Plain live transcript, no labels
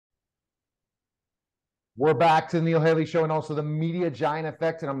We're back to the Neil Haley Show and also the Meda Giant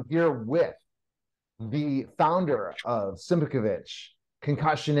Effect, and I'm here with the founder of Simkovich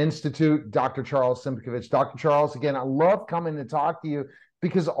Concussion Institute, Dr. Charles Simkovich. Dr. Charles, again, I love coming to talk to you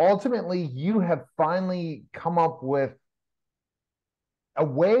because ultimately you have finally come up with a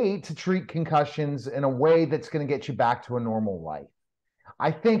way to treat concussions in a way that's going to get you back to a normal life. I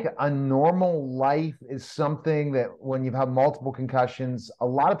think a normal life is something that when you've had multiple concussions, a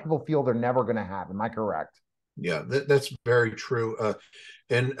lot of people feel they're never going to have. Am I correct? Yeah, that's very true.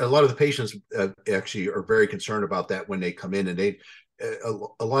 And a lot of the patients actually are very concerned about that when they come in, and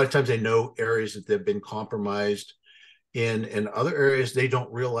a lot of times they know areas that they've been compromised in, and other areas they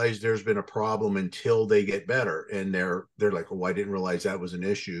don't realize there's been a problem until they get better, and they're like, oh, I didn't realize that was an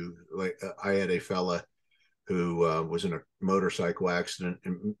issue. Like I had a fella who was in a motorcycle accident,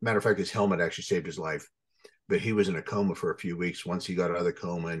 and matter of fact, his helmet actually saved his life, but he was in a coma for a few weeks. Once he got out of the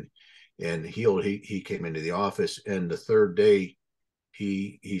coma and healed, he came into the office, and the third day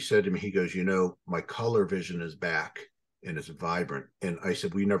he said to me, he goes, my color vision is back and it's vibrant. And I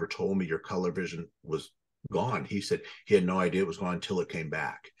said, well, you never told me your color vision was gone. He said he had no idea it was gone until it came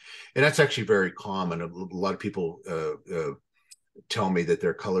back. And that's actually very common. A lot of people tell me that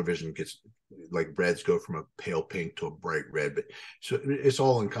their color vision gets, like, reds go from a pale pink to a bright red, but so it's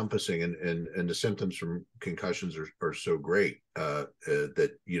all encompassing, and the symptoms from concussions are so great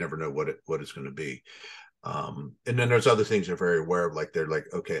that you never know what it's going to be. And then there's other things they're very aware of, like they're like,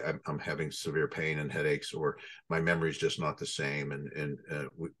 okay, I'm having severe pain and headaches, or my memory's just not the same. And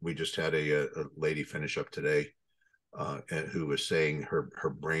we just had a lady finish up today who was saying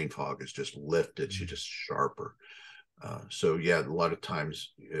her brain fog is just lifted. She's just sharper. So yeah, a lot of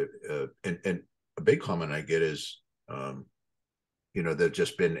times, and a big comment I get is, they've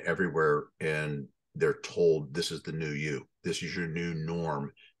just been everywhere and they're told this is the new you, this is your new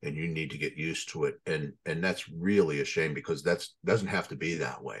norm, and you need to get used to it. And that's really a shame, because that doesn't have to be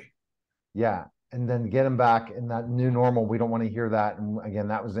that way. Yeah. And then get them back in that new normal. We don't want to hear that. And again,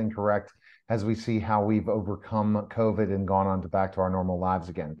 that was incorrect, as we see how we've overcome COVID and gone on to back to our normal lives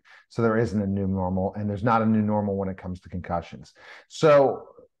again. So there isn't a new normal, and there's not a new normal when it comes to concussions. So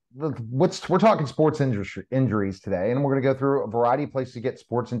we're talking sports injuries today, and we're going to go through a variety of places to get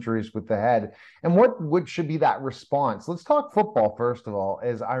sports injuries with the head and what should be that response. Let's talk football first of all.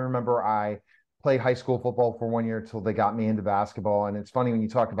 As I remember, I played high school football for 1 year till they got me into basketball. And it's funny when you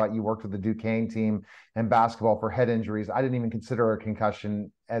talk about you worked with the Duquesne team and basketball for head injuries. I didn't even consider a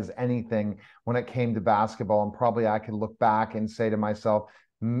concussion as anything when it came to basketball. And probably I could look back and say to myself,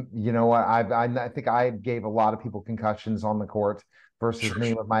 you know what, I think I gave a lot of people concussions on the court versus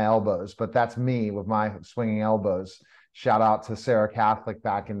me with my elbows, but that's me with my swinging elbows. Shout out to Sarah Catholic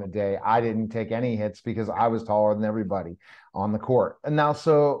back in the day. I didn't take any hits because I was taller than everybody on the court. And now,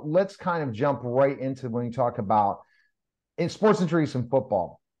 so let's kind of jump right into when you talk about in sports injuries in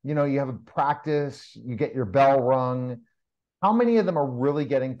football. You have a practice, you get your bell rung. How many of them are really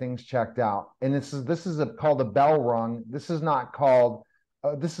getting things checked out? And this is called a bell rung. This is not called.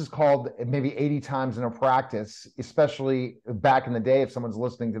 This is called maybe 80 times in a practice, especially back in the day. If someone's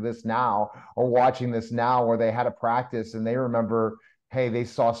listening to this now or watching this now, where they had a practice and they remember, hey, they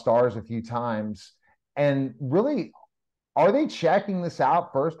saw stars a few times. And really, are they checking this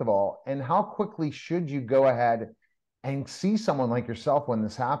out, first of all? And how quickly should you go ahead and see someone like yourself when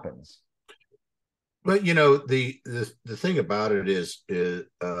this happens? But the thing about it is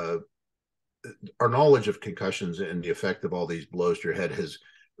our knowledge of concussions and the effect of all these blows to your head has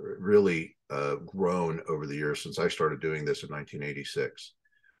really grown over the years since I started doing this in 1986.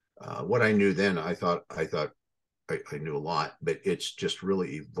 What I knew then, I thought I knew a lot, but it's just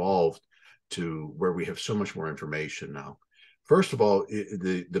really evolved to where we have so much more information now. First of all,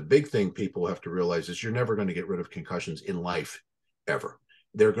 the big thing people have to realize is you're never going to get rid of concussions in life, ever.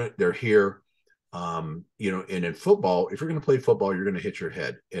 They're here. And in football, if you're going to play football, you're going to hit your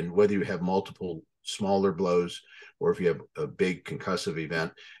head. And whether you have multiple smaller blows or if you have a big concussive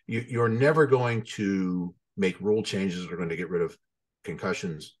event, you're never going to make rule changes that are going to get rid of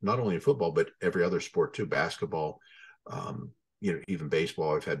concussions, not only in football, but every other sport too, basketball, even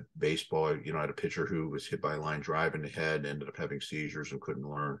baseball. I've had baseball, I had a pitcher who was hit by a line drive in the head, ended up having seizures and couldn't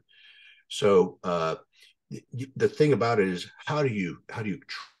learn. So the thing about it is, how do you treat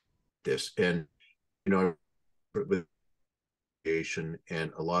this? And with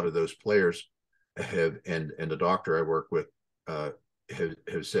and a lot of those players have, and the doctor I work with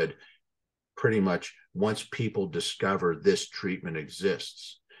have said, pretty much once people discover this treatment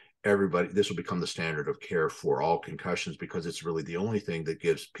exists, this will become the standard of care for all concussions, because it's really the only thing that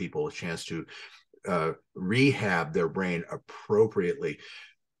gives people a chance to rehab their brain appropriately.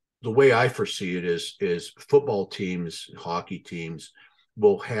 the way I foresee it is football teams, hockey teams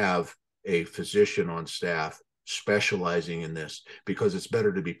will have a physician on staff specializing in this, because it's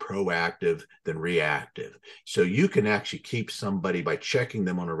better to be proactive than reactive. So you can actually keep somebody by checking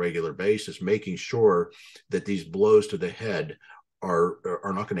them on a regular basis, making sure that these blows to the head are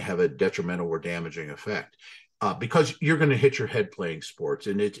not going to have a detrimental or damaging effect. Because you're going to hit your head playing sports,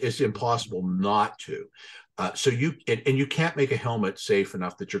 and it's impossible not to. So you can't make a helmet safe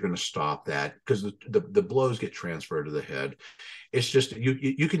enough that you're going to stop that, because the blows get transferred to the head. It's just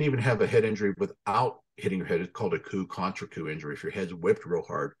you can even have a head injury without hitting your head. It's called a coup contra coup injury. If your head's whipped real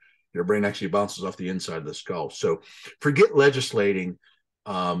hard, your brain actually bounces off the inside of the skull. So forget legislating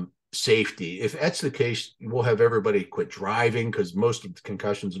safety. If that's the case, we'll have everybody quit driving, because most of the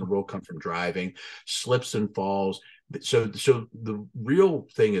concussions in the world come from driving, slips and falls. So the real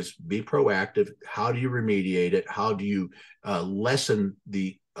thing is be proactive. How do you remediate it? How do you lessen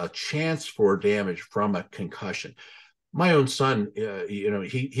the chance for damage from a concussion? My own son,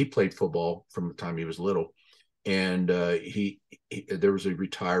 he played football from the time he was little, and there was a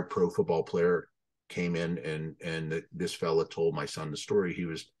retired pro football player came in, and this fella told my son the story. He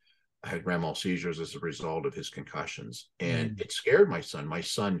had grand mal seizures as a result of his concussions, and it scared my son. My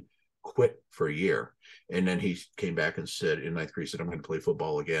son quit for a year, and then he came back and said in ninth grade, he said, "I'm going to play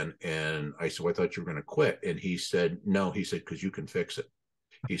football again." And I said, "Well, I thought you were going to quit." And he said, "No," he said, "because you can fix it."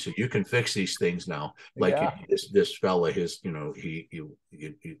 He said, "You can fix these things now." Like this fella,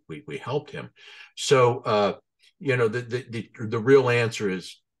 we helped him. So the real answer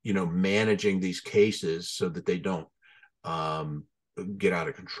is managing these cases so that they don't get out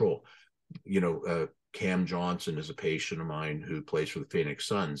of control. Cam Johnson is a patient of mine who plays for the Phoenix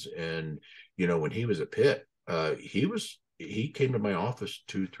Suns, and when he was at Pitt, he came to my office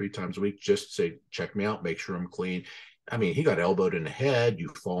 2-3 times a week just to say, check me out, make sure I'm clean. I mean, he got elbowed in the head, you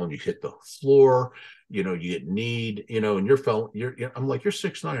fall and you hit the floor, you get kneed, and I'm like, you're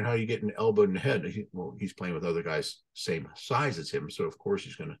 6'9", how are you getting elbowed in the head? Well, he's playing with other guys same size as him, so of course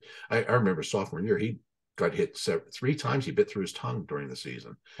he's gonna. I remember sophomore year, he got hit 3 times. He bit through his tongue during the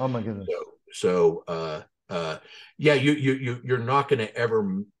season. Oh my goodness. Yeah, you're not going to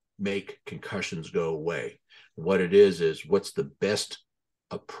ever make concussions go away. What it is what's the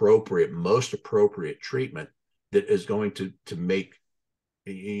most appropriate treatment that is going to make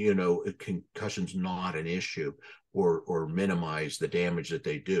concussions not an issue, or minimize the damage that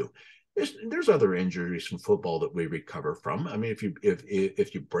they do. There's other injuries from football that we recover from. I mean,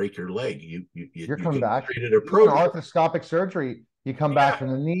 if you break your leg, you're coming back. Treated appropriately. Arthroscopic surgery, you come back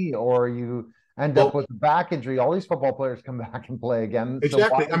from the knee, or you end up with a back injury. All these football players come back and play again.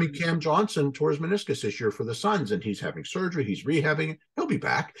 Exactly. So I mean, Cam Johnson tore his meniscus this year for the Suns, and he's having surgery. He's rehabbing. He'll be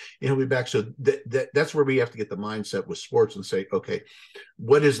back. He'll be back. So that's where we have to get the mindset with sports and say, okay,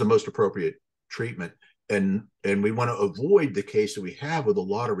 what is the most appropriate treatment? And we want to avoid the case that we have with a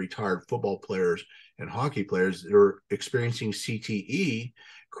lot of retired football players and hockey players that are experiencing CTE,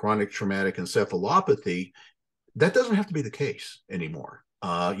 chronic traumatic encephalopathy. That doesn't have to be the case anymore.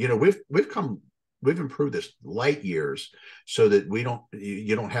 We've improved this light years so that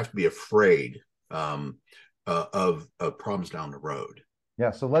you don't have to be afraid of problems down the road.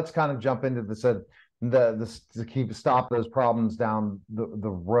 Yeah. So let's kind of jump into to stop those problems down the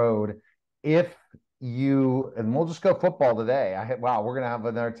road. And we'll just go football today. We're going to have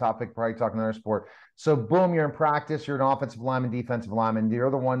another topic, probably talking another sport. So boom, you're in practice, you're an offensive lineman, defensive lineman. You're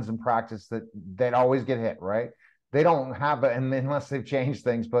the ones in practice that always get hit, right? They don't have it, and unless they've changed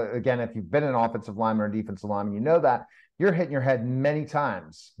things. But again, if you've been an offensive lineman or defensive lineman, you know that you're hitting your head many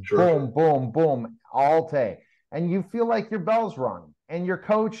times. Sure. Boom, boom, boom, all day. And you feel like your bell's rung, and your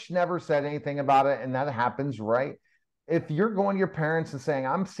coach never said anything about it. And that happens, right? If you're going to your parents and saying,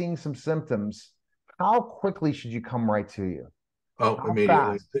 I'm seeing some symptoms, how quickly should you come right to you? Oh,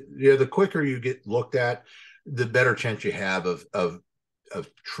 immediately. Yeah, the quicker you get looked at, the better chance you have of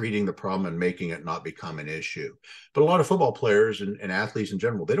treating the problem and making it not become an issue. But a lot of football players and athletes in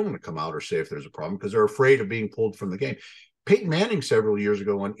general, they don't want to come out or say if there's a problem because they're afraid of being pulled from the game. Peyton Manning, several years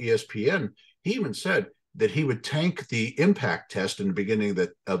ago on ESPN, he even said that he would tank the impact test in the beginning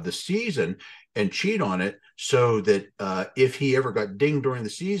of the season and cheat on it so that if he ever got dinged during the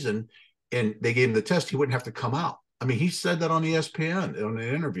season and they gave him the test, he wouldn't have to come out. I mean, he said that on ESPN on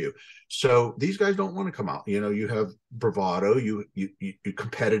an interview. So these guys don't want to come out. You have bravado, you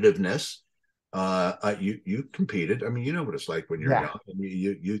competitiveness. You competed. I mean, you know what it's like when you're young. I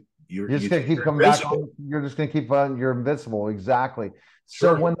mean, you're just going to keep coming back. You're just going to keep on. You're invincible. Exactly.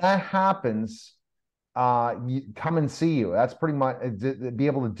 So when that happens, you come and see you. That's pretty much be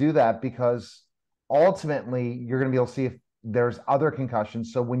able to do that because ultimately you're going to be able to see if there's other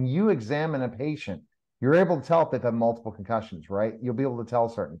concussions. So when you examine a patient, you're able to tell if they've had multiple concussions, right? You'll be able to tell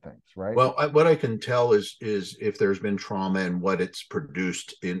certain things, right? Well, what I can tell is if there's been trauma and what it's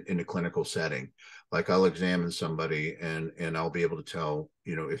produced in a clinical setting. Like I'll examine somebody and I'll be able to tell,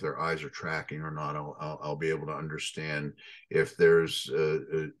 if their eyes are tracking or not. I'll be able to understand if there's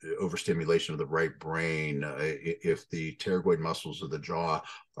overstimulation of the right brain, if the pterygoid muscles of the jaw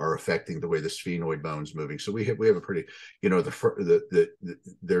are affecting the way the sphenoid bone's moving. So we have a pretty,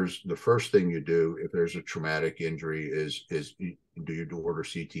 there's the first thing you do if there's a traumatic injury is do you order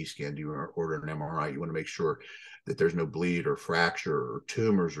CT scan? Do you order an MRI? You want to make sure that there's no bleed or fracture or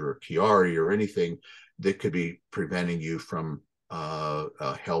tumors or Chiari or anything that could be preventing you from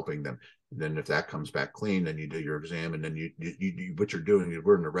helping them. Then if that comes back clean, then you do your exam, and then you what you're doing.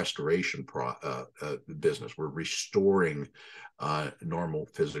 We're in the restoration business. We're restoring normal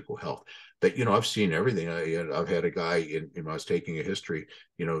physical health. But I've seen everything. I've had a guy when I was taking a history.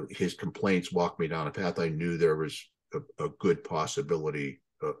 His complaints walked me down a path. I knew there was a good possibility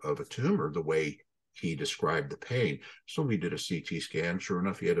of a tumor the way he described the pain. So we did a CT scan. Sure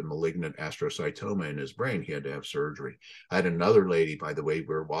enough, he had a malignant astrocytoma in his brain. He had to have surgery. I had another lady, by the way,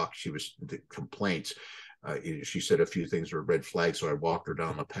 she was the complaints. She said a few things were red flags. So I walked her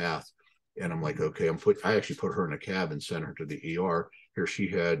down the path and I'm like, okay, I actually put her in a cab and sent her to the ER. Here she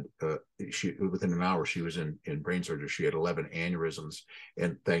had, within an hour, she was in brain surgery. She had 11 aneurysms.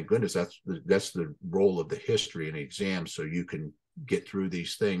 And thank goodness that's the role of the history and exam. So you can get through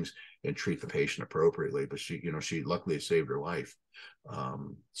these things and treat the patient appropriately. But she luckily saved her life.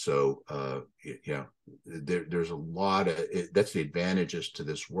 There's a lot of that's the advantages to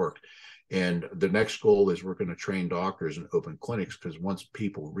this work. And the next goal is we're going to train doctors and open clinics, because once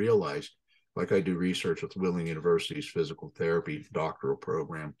people realize, like I do research with Willing University's physical therapy doctoral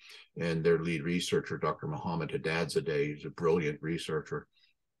program, and their lead researcher, Dr. Mohammed Haddadzadeh, he's a brilliant researcher.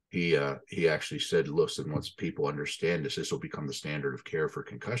 He actually said, listen, once people understand this will become the standard of care for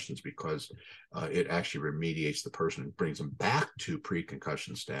concussions, because it actually remediates the person and brings them back to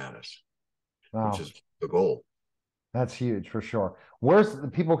pre-concussion status, Wow. which is the goal. That's huge for sure. Where's the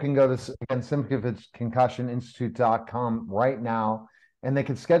people can go to, again, Simkovich Concussion Institute.com right now, and they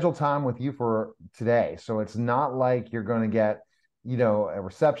can schedule time with you for today. So it's not like you're going to get, a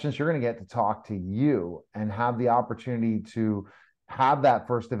receptionist. You're going to get to talk to you and have the opportunity to have that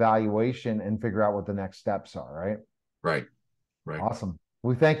first evaluation and figure out what the next steps are, right? Right. Awesome.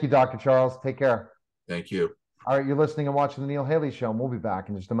 We thank you, Dr. Charles. Take care. Thank you. All right, you're listening and watching The Neil Haley Show, and we'll be back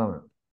in just a moment.